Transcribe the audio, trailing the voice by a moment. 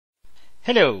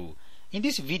Hello! In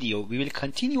this video we will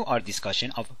continue our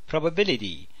discussion of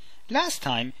probability. Last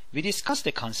time we discussed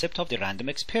the concept of the random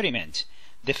experiment.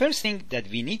 The first thing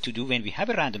that we need to do when we have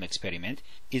a random experiment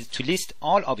is to list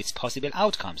all of its possible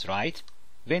outcomes, right?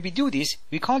 When we do this,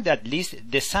 we call that list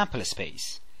the sample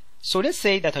space. So let's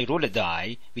say that I roll a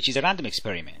die, which is a random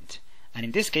experiment, and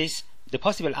in this case the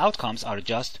possible outcomes are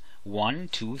just 1,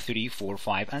 2, 3, 4,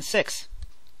 5 and 6.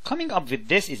 Coming up with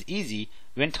this is easy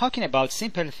when talking about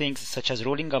simple things such as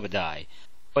rolling of a die,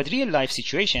 but real life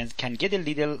situations can get a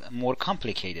little more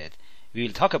complicated. We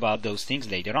will talk about those things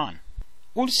later on.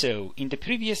 Also, in the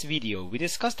previous video we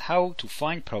discussed how to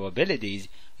find probabilities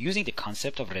using the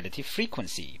concept of relative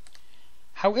frequency.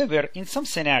 However, in some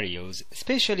scenarios,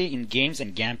 especially in games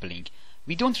and gambling,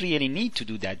 we don't really need to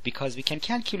do that because we can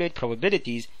calculate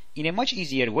probabilities in a much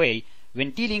easier way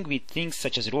when dealing with things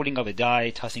such as rolling of a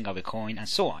die, tossing of a coin, and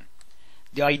so on.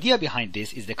 The idea behind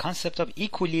this is the concept of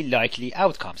equally likely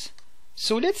outcomes.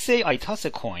 So let's say I toss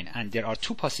a coin and there are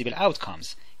two possible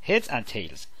outcomes, heads and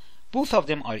tails. Both of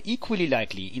them are equally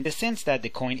likely in the sense that the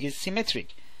coin is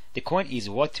symmetric. The coin is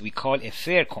what we call a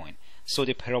fair coin. So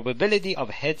the probability of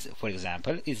heads, for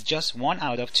example, is just 1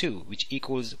 out of 2, which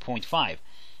equals 0.5,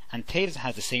 and tails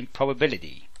has the same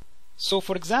probability. So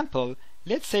for example,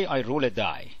 let's say I roll a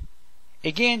die.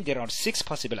 Again, there are 6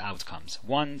 possible outcomes,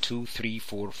 1, 2, 3,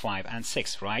 4, 5 and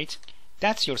 6, right?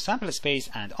 That's your sample space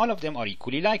and all of them are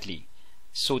equally likely.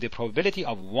 So the probability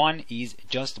of 1 is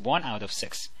just 1 out of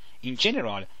 6. In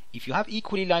general, if you have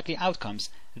equally likely outcomes,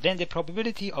 then the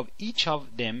probability of each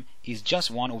of them is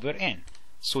just 1 over n.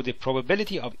 So the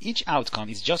probability of each outcome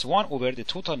is just 1 over the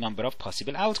total number of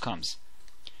possible outcomes.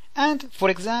 And for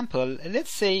example,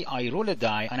 let's say I roll a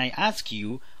die and I ask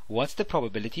you what's the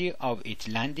probability of it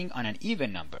landing on an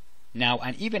even number. Now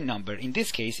an even number in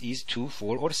this case is 2,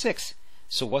 4 or 6.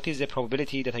 So what is the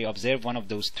probability that I observe one of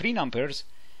those 3 numbers?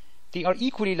 They are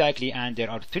equally likely and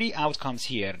there are 3 outcomes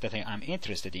here that I am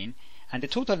interested in, and the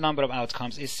total number of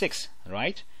outcomes is 6,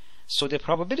 right? So the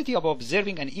probability of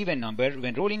observing an even number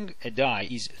when rolling a die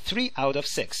is 3 out of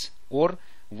 6 or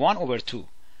 1 over 2.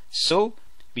 So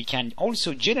we can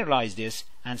also generalize this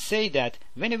and say that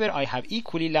whenever I have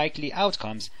equally likely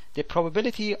outcomes, the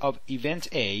probability of event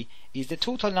A is the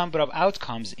total number of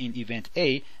outcomes in event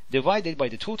A divided by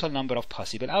the total number of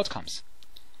possible outcomes.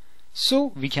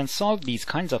 So we can solve these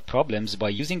kinds of problems by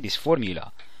using this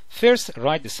formula. First,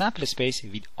 write the sample space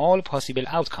with all possible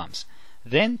outcomes.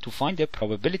 Then, to find the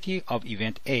probability of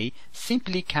event A,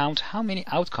 simply count how many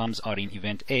outcomes are in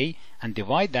event A and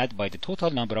divide that by the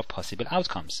total number of possible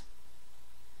outcomes.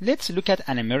 Let's look at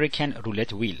an American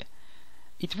roulette wheel.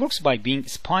 It works by being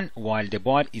spun while the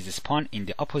ball is spun in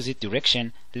the opposite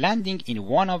direction, landing in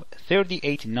one of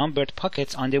 38 numbered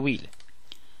pockets on the wheel.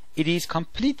 It is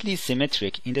completely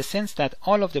symmetric in the sense that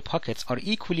all of the pockets are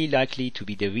equally likely to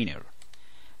be the winner.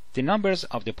 The numbers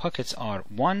of the pockets are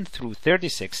 1 through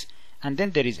 36, and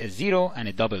then there is a 0 and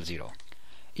a double 0.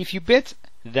 If you bet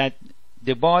that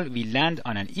the ball will land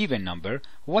on an even number,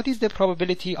 what is the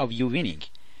probability of you winning?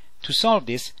 To solve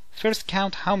this, first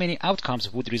count how many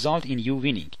outcomes would result in you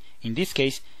winning. In this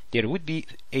case, there would be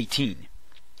 18.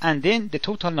 And then the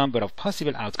total number of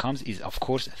possible outcomes is of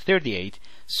course 38,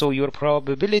 so your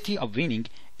probability of winning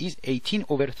is 18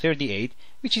 over 38,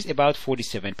 which is about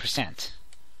 47%.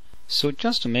 So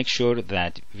just to make sure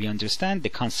that we understand the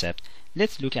concept,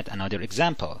 let's look at another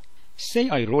example. Say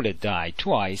I roll a die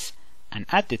twice and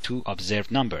add the 2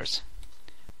 observed numbers.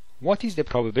 What is the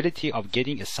probability of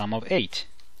getting a sum of 8?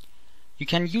 You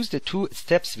can use the 2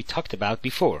 steps we talked about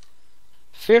before.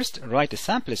 First, write the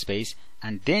sample space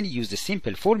and then use the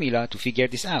simple formula to figure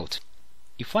this out.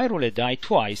 If I roll a die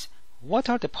twice, what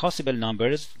are the possible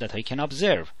numbers that I can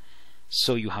observe?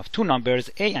 So you have 2 numbers,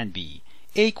 A and B.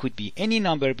 A could be any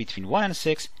number between 1 and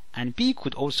 6, and B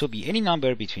could also be any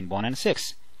number between 1 and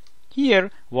 6.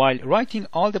 Here, while writing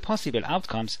all the possible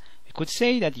outcomes, we could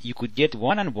say that you could get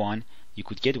 1 and 1, you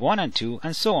could get 1 and 2,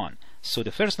 and so on. So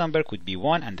the first number could be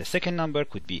 1 and the second number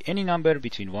could be any number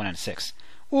between 1 and 6.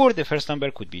 Or the first number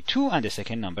could be 2 and the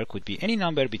second number could be any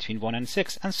number between 1 and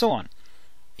 6, and so on.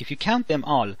 If you count them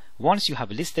all, once you have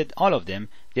listed all of them,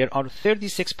 there are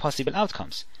 36 possible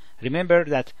outcomes. Remember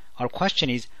that our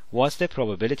question is, what's the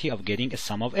probability of getting a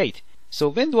sum of 8? So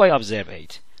when do I observe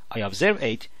 8? I observe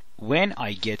 8 when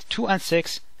I get 2 and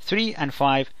 6, 3 and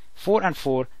 5, 4 and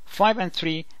 4, 5 and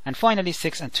 3, and finally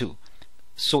 6 and 2.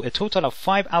 So a total of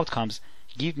 5 outcomes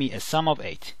give me a sum of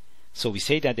 8. So we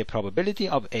say that the probability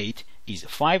of 8 is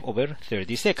 5 over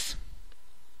 36.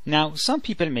 Now some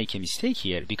people make a mistake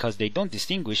here because they don't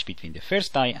distinguish between the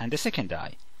first die and the second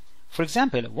die. For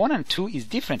example, 1 and 2 is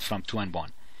different from 2 and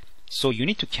 1. so you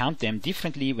need to count them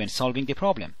differently when solving the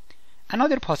problem.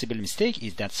 Another possible mistake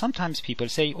is that sometimes people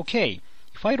say, okay,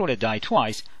 if I roll a die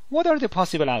twice, what are the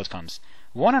possible outcomes?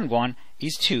 1 and 1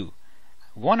 is 2,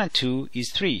 1 and 2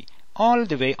 is 3, all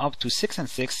the way up to 6 and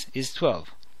 6 is 12.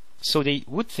 So they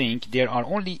would think there are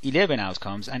only 11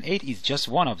 outcomes and 8 is just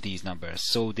one of these numbers.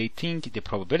 So they think the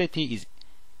probability is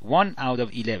 1 out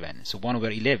of 11, so 1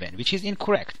 over 11, which is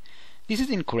incorrect. This is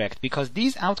incorrect because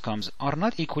these outcomes are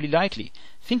not equally likely.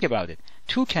 Think about it.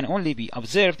 2 can only be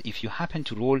observed if you happen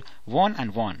to roll 1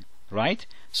 and 1, right?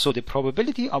 So the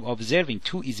probability of observing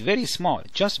 2 is very small,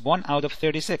 just 1 out of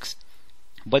 36.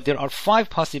 But there are 5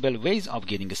 possible ways of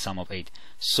getting a sum of 8,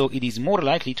 so it is more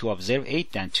likely to observe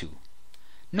 8 than 2.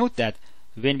 Note that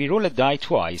when we roll a die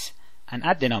twice and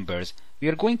add the numbers, we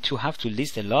are going to have to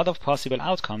list a lot of possible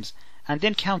outcomes and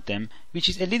then count them, which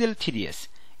is a little tedious.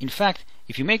 In fact,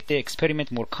 if you make the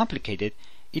experiment more complicated,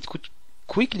 it could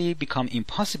quickly become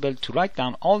impossible to write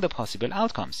down all the possible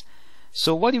outcomes.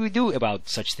 So what do we do about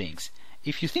such things?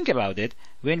 If you think about it,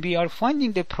 when we are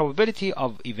finding the probability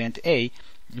of event A,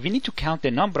 we need to count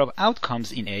the number of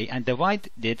outcomes in A and divide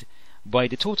it by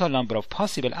the total number of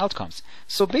possible outcomes.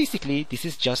 So basically this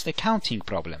is just a counting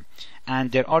problem,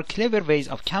 and there are clever ways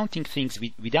of counting things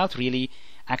without really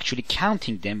actually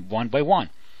counting them one by one.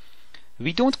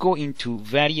 We don't go into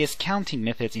various counting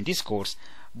methods in this course,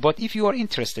 but if you are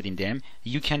interested in them,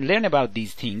 you can learn about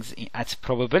these things at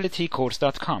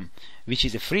probabilitycourse.com, which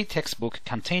is a free textbook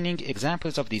containing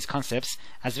examples of these concepts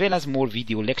as well as more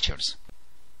video lectures.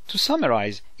 To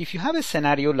summarize, if you have a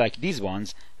scenario like these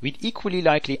ones with equally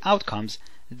likely outcomes,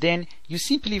 then you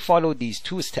simply follow these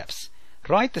 2 steps.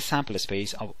 Write the sample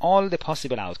space of all the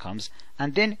possible outcomes,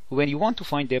 and then when you want to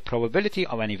find the probability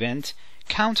of an event,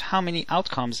 count how many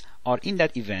outcomes are in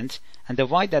that event and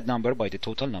divide that number by the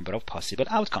total number of possible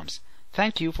outcomes.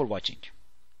 Thank you for watching.